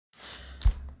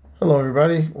Hello,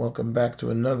 everybody. Welcome back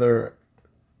to another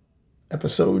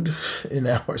episode in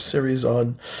our series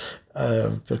on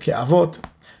Pirkei Avot.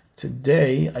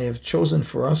 Today, I have chosen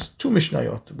for us two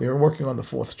mishnayot. We are working on the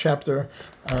fourth chapter.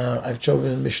 I've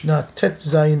chosen Mishnah Tet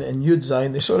Zayin and Yud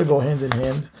Zayin. They sort of go hand in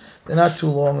hand. They're not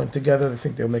too long, and together I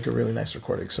think they'll make a really nice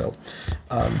recording. So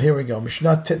here we go.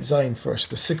 Mishnah Tet Zayin first,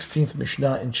 the 16th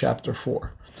Mishnah in chapter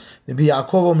 4. Rabbi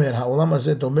Yaakov Omer, Ha'olam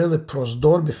hazeh domer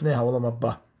leprosdor b'fnei ha'olam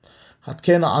haba.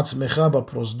 Hatken atzmecha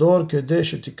b'prosdor kedei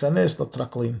shetikanes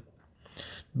latraklin.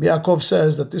 Yaakov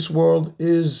says that this world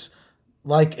is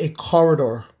like a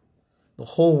corridor, the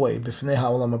whole way, b'fnei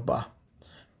ha'olam haba.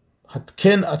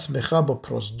 Hatken atzmecha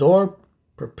b'prosdor,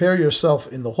 prepare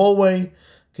yourself in the hallway,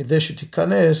 kedei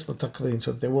shetikanes latraklin,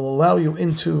 so that they will allow you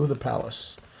into the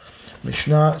palace.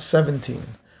 Mishnah 17.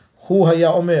 Hu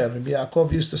haya omer, Rabbi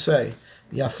Yaakov used to say,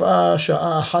 יפה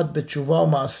שעה אחת בתשובה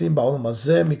ומעשים בעולם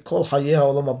הזה מכל חיי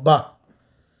העולם הבא.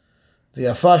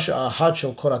 ויפה שעה אחת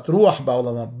של קורת רוח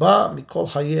בעולם הבא מכל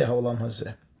חיי העולם הזה.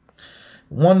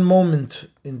 One moment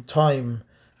in time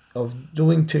of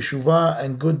doing teshuvah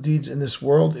and good deeds in this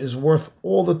world is worth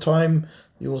all the time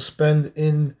you will spend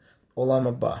in olam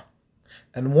haba.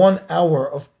 And 1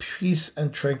 hour of peace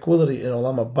and tranquility in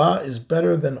olam haba is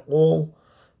better than all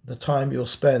the time you'll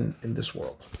spend in this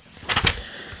world.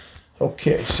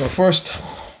 Okay, so first,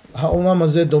 ha'olam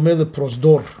hazeh domeh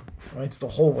leprosdor, right? It's the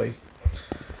hallway.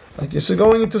 Like you're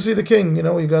going to see the king, you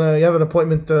have an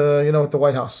appointment, at the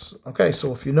White House. Okay,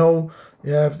 so if you know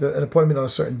you have an appointment on a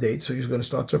certain date, so you're going to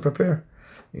start to prepare.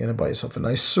 You're going to buy yourself a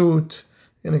nice suit.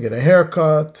 You're going to get a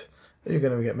haircut. You're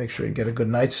going to make sure you get a good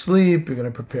night's sleep. You're going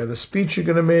to prepare the speech you're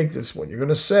going to make. This is what you're going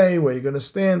to say, where you're going to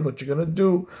stand, what you're going to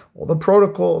do, all the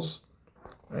protocols,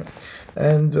 right?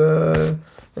 And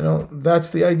that's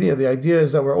the idea. The idea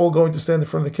is that we're all going to stand in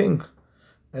front of the king,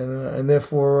 and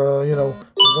therefore, we're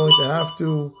going to have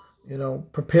to,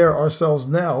 prepare ourselves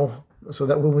now so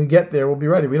that when we get there, we'll be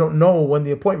ready. We don't know when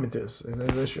the appointment is an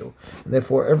issue, and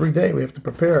therefore, every day we have to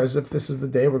prepare as if this is the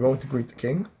day we're going to greet the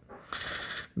king.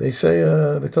 They say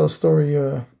they tell a story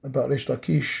about Reish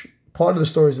Lakish. Part of the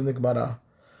story is in the Gemara,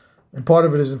 and part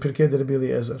of it is in Pirkei de Rabbi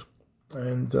Eliezer.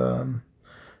 And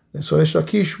so Reish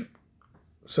Lakish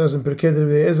says in Pirkei de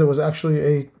Rabbi Eliezer was actually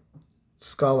a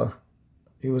scholar.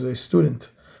 He was a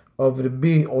student of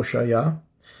Rabbi Oshaya,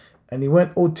 and he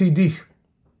went OTD.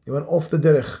 He went off the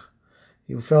derech.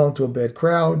 He fell into a bad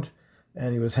crowd,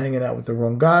 and he was hanging out with the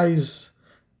wrong guys,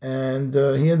 and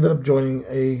he ended up joining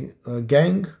a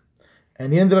gang,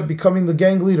 and he ended up becoming the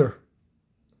gang leader.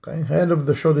 Okay, head of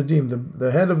the Shodadim,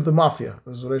 the head of the mafia,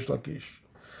 was Reish Lakish.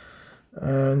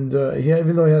 And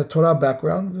even though he had a Torah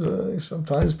background,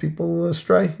 sometimes people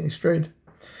stray. He strayed.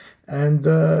 And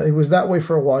it was that way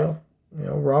for a while,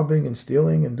 robbing and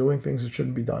stealing and doing things that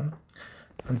shouldn't be done.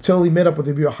 Until he met up with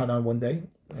Rabbi Yohanan one day.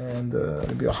 And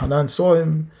Rabbi Yohanan saw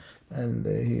him, and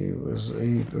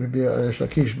Rabbi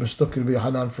Lakish mistook Rabbi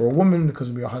Yohanan for a woman because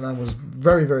Rabbi Yohanan was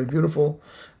very, very beautiful.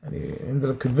 And he ended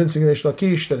up convincing Reish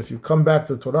Lakish that if you come back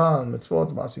to the Torah and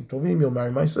mitzvot, ma'asim tovim, you'll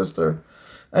marry my sister.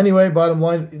 Anyway, bottom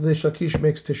line, Reish Lakish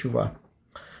makes teshuvah,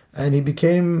 and he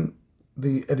became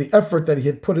the effort that he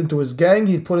had put into his gang,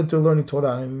 he put into learning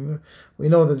Torah. And we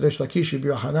know that Reish Lakish and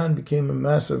Rabbi Yohanan became a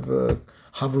massive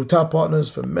havruta partners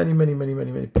for many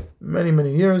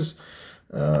years,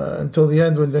 until the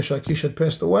end when Reish Lakish had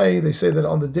passed away. They say that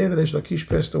on the day that Reish Lakish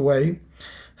passed away,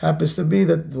 happens to be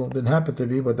that, well, didn't happen to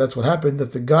be, but that's what happened,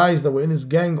 that the guys that were in his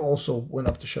gang also went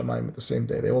up to Shamayim at the same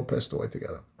day. They all passed away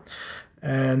together.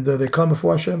 And they come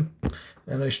before Hashem,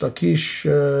 and Reish Lakish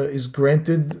is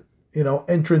granted,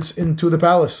 entrance into the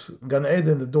palace. Gan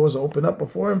Eden, the doors open up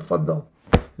before him. Faddal,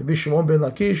 Rabbi Shimon ben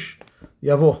Lakish,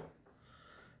 Yavo.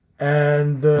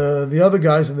 And the other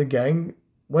guys in the gang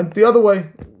went the other way,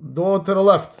 door to the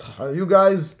left. You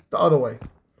guys, the other way.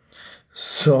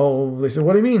 So they said,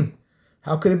 what do you mean?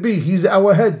 How could it be? He's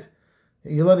our head.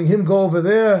 You're letting him go over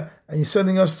there, and you're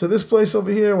sending us to this place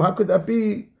over here. How could that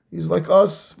be? He's like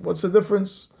us. What's the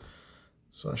difference?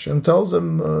 So Hashem tells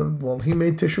them, he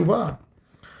made teshuvah.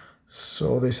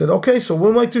 So they said, okay, so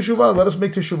we'll make teshuvah. Let us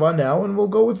make teshuvah now, and we'll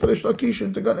go with Reish Lakish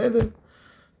into Gan Eden.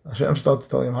 Hashem starts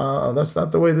telling him, that's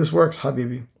not the way this works,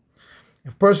 Habibi.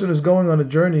 If a person is going on a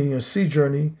journey, a sea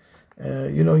journey,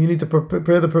 you need to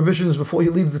prepare the provisions before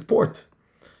you leave the port.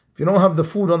 If you don't have the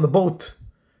food on the boat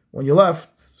when you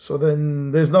left, so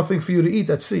then there's nothing for you to eat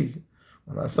at sea.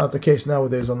 Well, that's not the case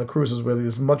nowadays on the cruises, where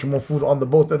there's much more food on the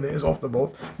boat than there is off the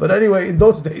boat. But anyway, in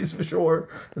those days, for sure,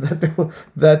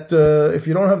 that if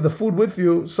you don't have the food with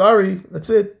you, sorry, that's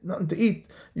it, nothing to eat.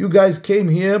 You guys came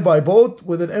here by boat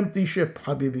with an empty ship,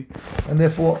 Habibi, and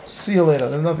therefore, see you later.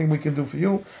 There's nothing we can do for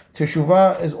you.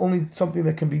 Teshuvah is only something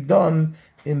that can be done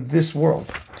in this world.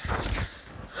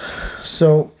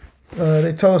 So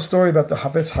they tell a story about the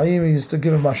Hafetz Haim. He used to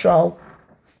give a mashal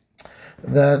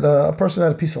that a person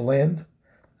had a piece of land,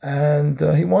 and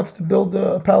he wanted to build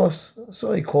a palace.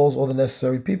 So he calls all the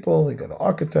necessary people. He got the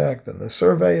architect and the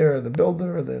surveyor, the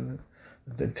builder, the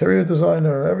interior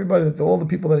designer, everybody, all the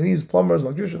people that he needs, plumbers,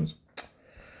 electricians.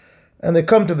 And they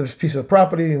come to this piece of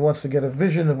property. He wants to get a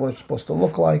vision of what it's supposed to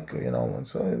look like, And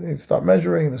so they start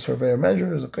measuring. The surveyor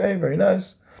measures. Okay, very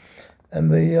nice.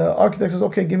 And the architect says,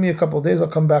 okay, give me a couple of days. I'll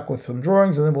come back with some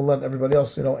drawings, and then we'll let everybody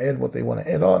else, add what they want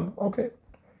to add on. Okay.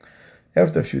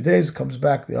 After a few days, comes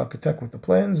back the architect with the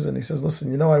plans, and he says,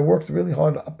 listen, I worked really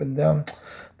hard up and down.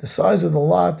 The size of the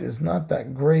lot is not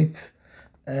that great,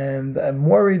 and I'm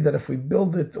worried that if we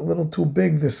build it a little too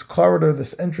big, this corridor,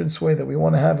 this entranceway that we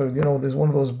want to have, there's one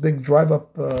of those big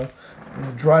drive-up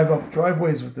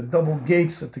driveways with the double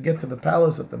gates to get to the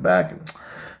palace at the back.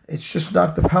 It's just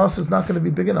not, the palace is not going to be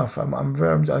big enough. I'm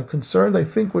concerned. I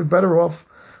think we're better off.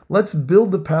 Let's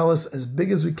build the palace as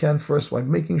big as we can first, while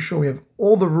making sure we have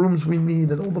all the rooms we need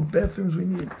and all the bathrooms we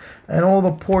need and all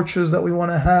the porches that we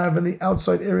want to have and the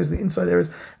outside areas, the inside areas,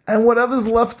 and whatever's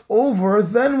left over,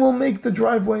 then we'll make the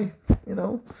driveway,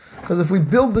 Because if we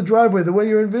build the driveway the way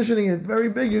you're envisioning it, very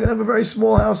big, you're going to have a very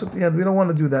small house at the end. We don't want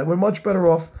to do that. We're much better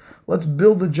off. Let's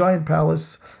build the giant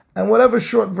palace, and whatever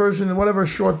short version and whatever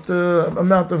short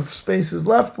amount of space is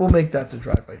left, we'll make that the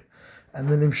driveway. And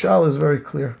the Nimshal is very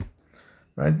clear.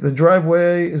 Right? The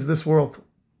driveway is this world.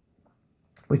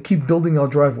 We keep building our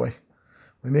driveway.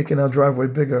 We're making our driveway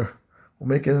bigger. We're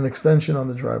making an extension on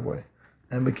the driveway.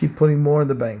 And we keep putting more in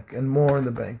the bank, and more in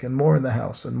the bank, and more in the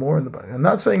house, and more in the bank. I'm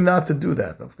not saying not to do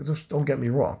that, because don't get me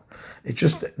wrong. It's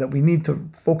just that we need to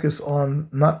focus on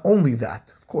not only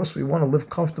that. Of course, we want to live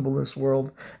comfortable in this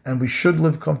world, and we should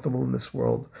live comfortable in this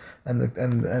world.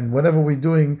 And whatever we're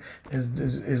doing is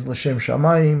l'shem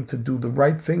shamayim, to do the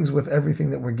right things with everything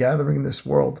that we're gathering in this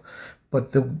world.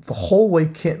 But the whole way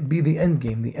can't be the end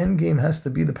game. The end game has to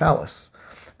be the palace.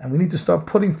 And we need to start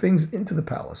putting things into the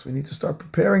palace. We need to start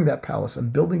preparing that palace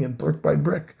and building it brick by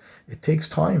brick. It takes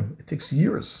time. It takes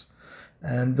years.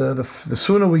 And the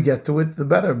sooner we get to it, the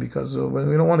better, because when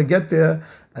we don't want to get there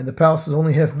and the palace is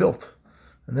only half built.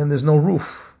 And then there's no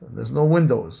roof, and there's no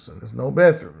windows, and there's no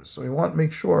bathrooms. So we want to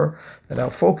make sure that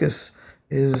our focus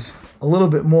is a little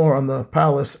bit more on the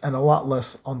palace and a lot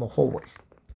less on the hallway.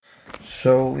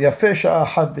 So, Yafeh Sha'ah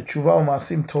Ahad B'Teshuvah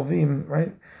U'Ma'asim Tovim,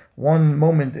 right? One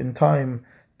moment in time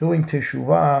doing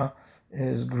teshuvah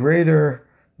is greater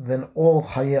than all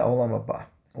Hayeh Olam Haba.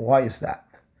 Why is that?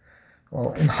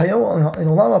 Well, in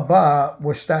Olam Haba,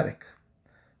 we're static.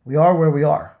 We are where we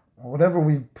are. Whatever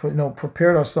we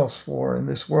prepared ourselves for in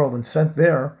this world and sent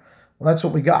there, well, that's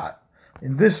what we got.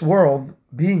 In this world,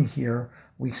 being here,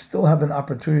 we still have an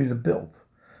opportunity to build.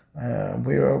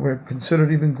 We're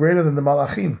considered even greater than the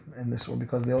Malachim in this world,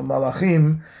 because the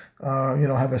Malachim,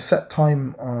 have a set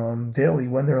time daily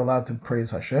when they're allowed to praise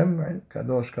Hashem, right?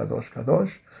 Kadosh, Kadosh,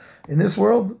 Kadosh. In this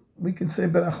world, we can say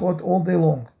berachot all day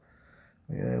long.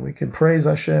 We can praise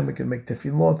Hashem. We can make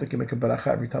tefillot. We can make a beracha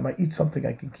every time I eat something.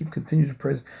 I can continue to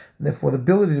praise. And therefore, the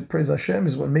ability to praise Hashem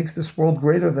is what makes this world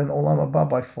greater than Olam Haba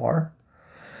by far,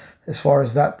 as far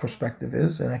as that perspective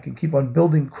is. And I can keep on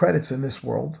building credits in this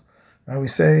world. And we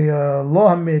say, Lo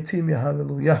hametim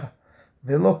yahalleluya,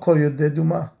 velo kol yodei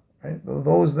duma. Right?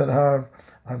 Those that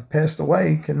have passed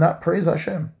away cannot praise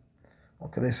Hashem.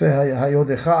 Okay, they say,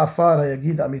 Hayodecha afar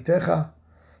hayagid amitecha.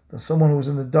 There's someone who's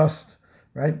in the dust,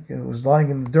 right? Who's lying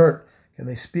in the dirt. Can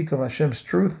they speak of Hashem's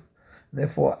truth?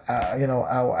 Therefore,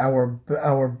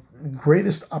 our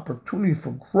greatest opportunity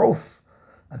for growth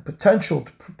and potential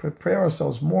to prepare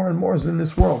ourselves more and more is in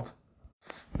this world.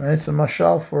 Right? It's a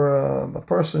mashal for a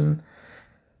person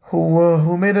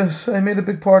who made a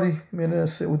big party. He made a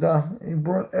seudah. He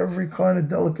brought every kind of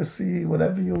delicacy,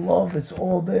 whatever you love. It's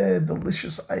all there.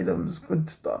 Delicious items, good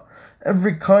stuff.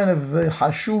 Every kind of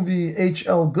hashubi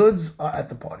HL goods are at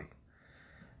the party.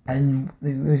 And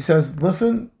he says,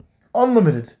 listen,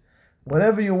 unlimited.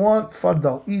 Whatever you want,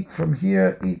 faddal. Eat from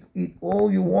here. Eat all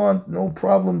you want. No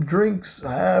problem. Drinks.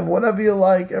 Have whatever you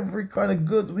like. Every kind of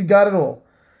goods. We got it all.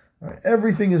 Right?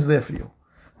 Everything is there for you.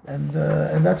 And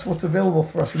that's what's available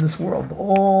for us in this world.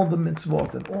 All the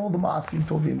mitzvot and all the ma'asim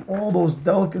tovim, all those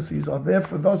delicacies are there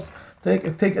for us.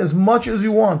 Take as much as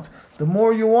you want. The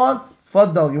more you want,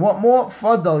 Faddal. You want more?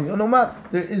 Faddal. No matter.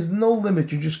 There is no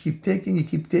limit. You just keep taking, you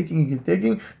keep taking, you keep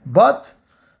taking. But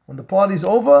when the party's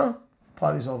over,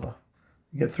 party's over.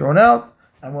 You get thrown out,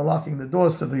 and we're locking the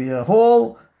doors to the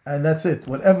hall, and that's it.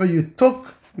 Whatever you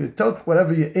took, you took.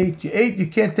 Whatever you ate, you ate. You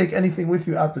can't take anything with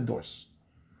you out the doors.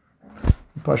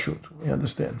 Pashut. We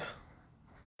understand.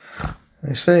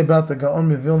 They say about the Gaon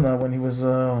Mivilna when he was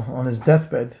on his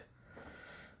deathbed,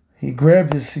 he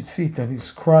grabbed his tzitzit and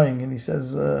he's crying and he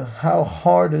says, how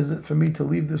hard is it for me to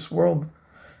leave this world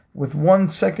with 1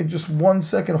 second, just 1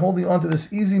 second holding on to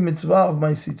this easy mitzvah of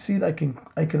my tzitzit,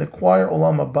 I can acquire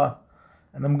olam haba.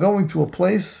 And I'm going to a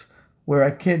place where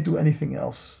I can't do anything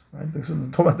else. Right? This is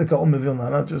talking about the Gaon Mivilna,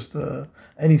 not just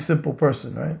any simple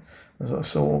person, right?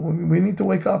 So we need to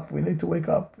wake up. We need to wake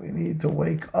up. We need to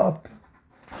wake up.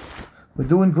 We're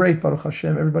doing great, Baruch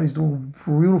Hashem. Everybody's doing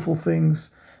beautiful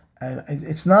things, and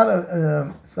it's not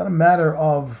a matter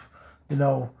of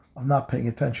of not paying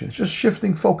attention. It's just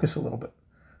shifting focus a little bit.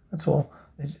 That's all.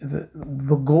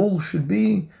 The goal should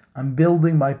be I'm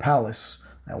building my palace.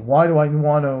 Now, why do I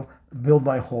want to build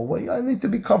my hallway? I need to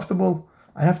be comfortable.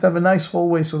 I have to have a nice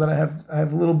hallway so that I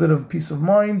have a little bit of peace of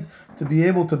mind to be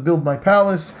able to build my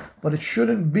palace. But it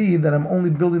shouldn't be that I'm only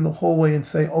building the hallway and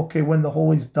say, okay, when the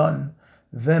hallway's done,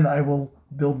 then I will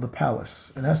build the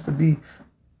palace. It has to be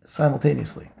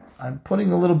simultaneously. I'm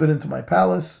putting a little bit into my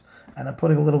palace and I'm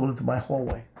putting a little bit into my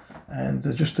hallway. And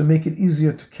just to make it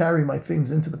easier to carry my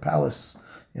things into the palace,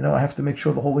 I have to make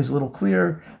sure the hallway's a little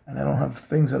clear and I don't have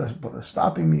things that are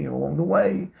stopping me along the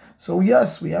way. So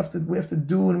yes, we have to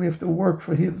do and we have to work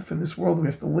for this world. We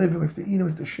have to live and we have to eat and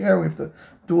we have to share. We have to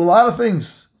do a lot of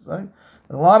things. Right?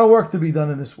 A lot of work to be done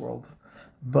in this world.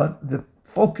 But the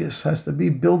focus has to be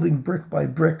building brick by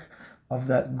brick of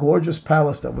that gorgeous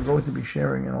palace that we're going to be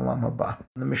sharing in Olam Haba.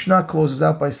 The Mishnah closes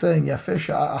out by saying, Yafeh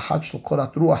sha'a achat shel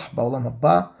korat ruach ba'olam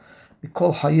haba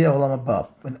b'kol hayeh olam haba.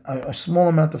 A small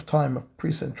amount of time of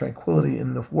peace and tranquility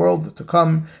in the world to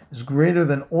come is greater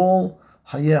than all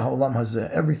hayeh olam hazeh,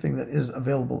 everything that is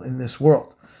available in this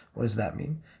world. What does that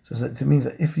mean? It means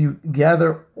that if you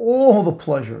gather all the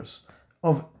pleasures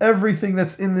of everything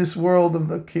that's in this world, of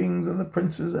the kings and the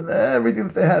princes and everything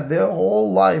that they had, their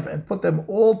whole life, and put them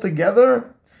all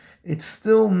together, it's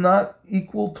still not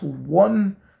equal to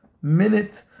 1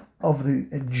 minute of the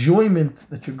enjoyment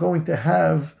that you're going to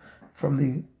have from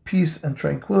the peace and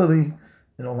tranquility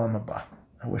in Olam Haba.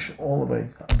 I wish all of a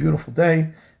beautiful day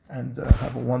and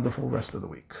have a wonderful rest of the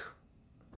week.